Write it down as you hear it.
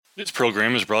This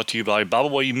program is brought to you by Bible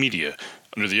Way Media,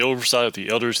 under the oversight of the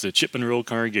elders of the Chipman Road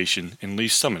Congregation in Lee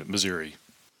Summit, Missouri.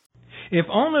 If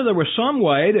only there was some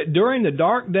way that during the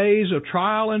dark days of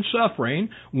trial and suffering,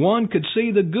 one could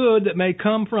see the good that may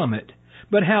come from it.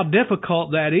 But how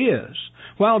difficult that is.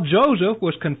 While Joseph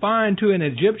was confined to an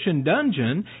Egyptian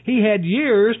dungeon, he had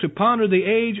years to ponder the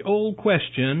age-old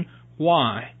question,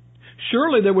 why?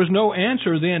 Surely there was no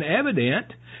answer then evident.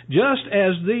 Just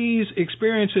as these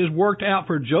experiences worked out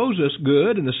for Joseph's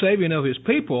good and the saving of his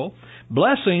people,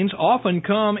 blessings often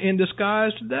come in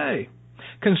disguise today.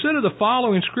 Consider the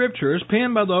following scriptures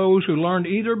penned by those who learned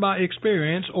either by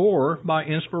experience or by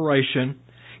inspiration.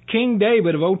 King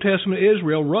David of Old Testament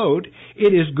Israel wrote,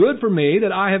 "It is good for me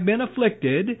that I have been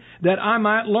afflicted, that I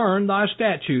might learn thy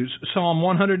statutes." Psalm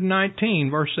 119,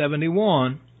 verse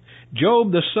 71.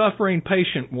 Job, the suffering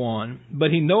patient one,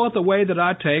 "But he knoweth the way that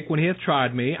I take when he hath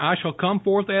tried me. I shall come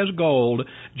forth as gold."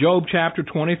 Job chapter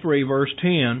 23, verse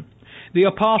 10. The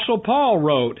Apostle Paul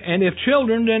wrote, "And if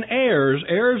children, then heirs,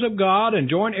 heirs of God, and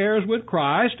joint heirs with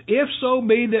Christ, if so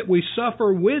be that we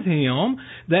suffer with him,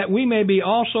 that we may be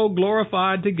also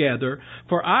glorified together.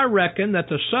 For I reckon that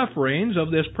the sufferings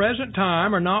of this present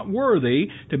time are not worthy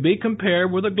to be compared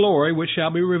with the glory which shall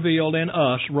be revealed in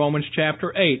us." Romans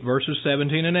chapter 8, verses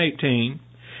 17 and 18.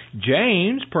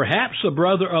 James, perhaps the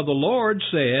brother of the Lord,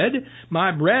 said,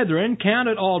 "My brethren, count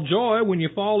it all joy when you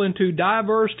fall into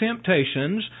diverse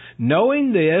temptations,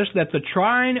 knowing this, that the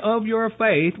trying of your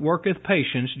faith worketh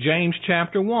patience." James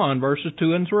chapter 1, verses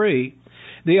 2 and 3.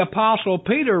 The Apostle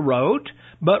Peter wrote,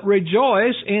 "But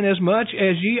rejoice inasmuch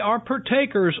as ye are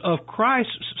partakers of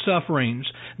Christ's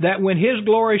sufferings, that when his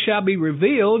glory shall be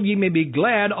revealed, ye may be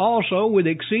glad also with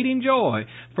exceeding joy."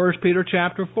 1 Peter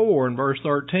chapter 4 and verse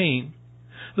 13.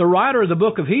 The writer of the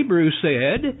book of Hebrews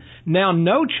said, "Now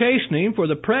no chastening for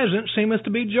the present seemeth to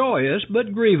be joyous,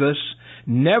 but grievous.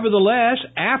 Nevertheless,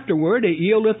 afterward it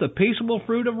yieldeth the peaceable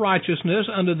fruit of righteousness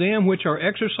unto them which are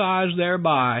exercised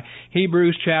thereby."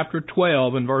 Hebrews chapter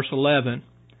 12 and verse 11.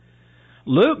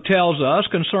 Luke tells us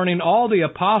concerning all the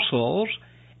apostles,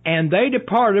 "And they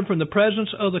departed from the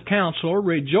presence of the council,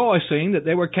 rejoicing that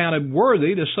they were counted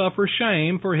worthy to suffer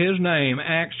shame for his name."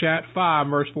 Acts chapter 5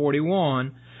 verse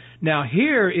 41. Now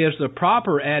here is the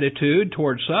proper attitude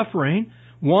toward suffering,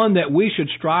 one that we should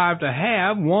strive to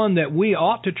have, one that we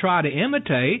ought to try to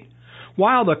imitate.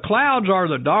 While the clouds are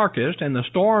the darkest and the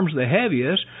storms the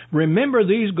heaviest, remember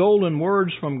these golden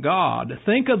words from God.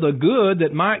 Think of the good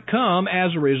that might come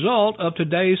as a result of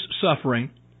today's suffering.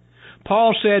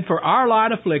 Paul said, "For our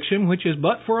light affliction, which is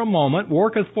but for a moment,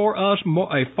 worketh for us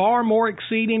a far more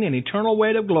exceeding and eternal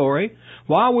weight of glory,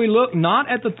 while we look not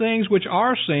at the things which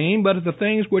are seen, but at the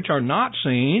things which are not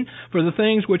seen. For the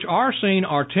things which are seen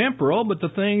are temporal, but the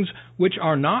things which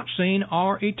are not seen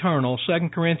are eternal."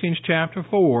 2 Corinthians chapter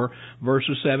 4,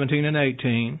 verses 17 and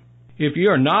 18. If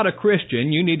you are not a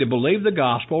Christian, you need to believe the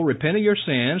gospel, repent of your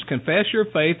sins, confess your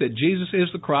faith that Jesus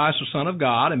is the Christ, the Son of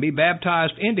God, and be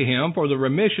baptized into him for the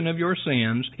remission of your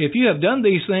sins. If you have done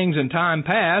these things in time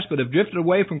past, but have drifted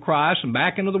away from Christ and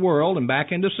back into the world and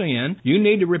back into sin, you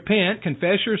need to repent,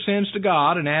 confess your sins to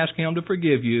God, and ask him to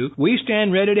forgive you. We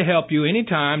stand ready to help you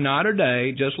anytime, night or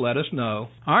day. Just let us know.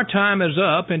 Our time is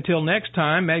up. Until next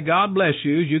time, may God bless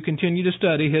you as you continue to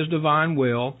study his divine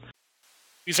will.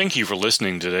 We thank you for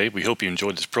listening today. We hope you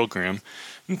enjoyed this program.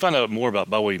 You can find out more about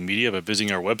Bible Way Media by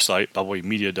visiting our website,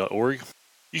 BibleWayMedia.org.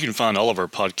 You can find all of our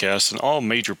podcasts on all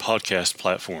major podcast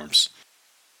platforms.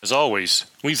 As always,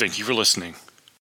 we thank you for listening.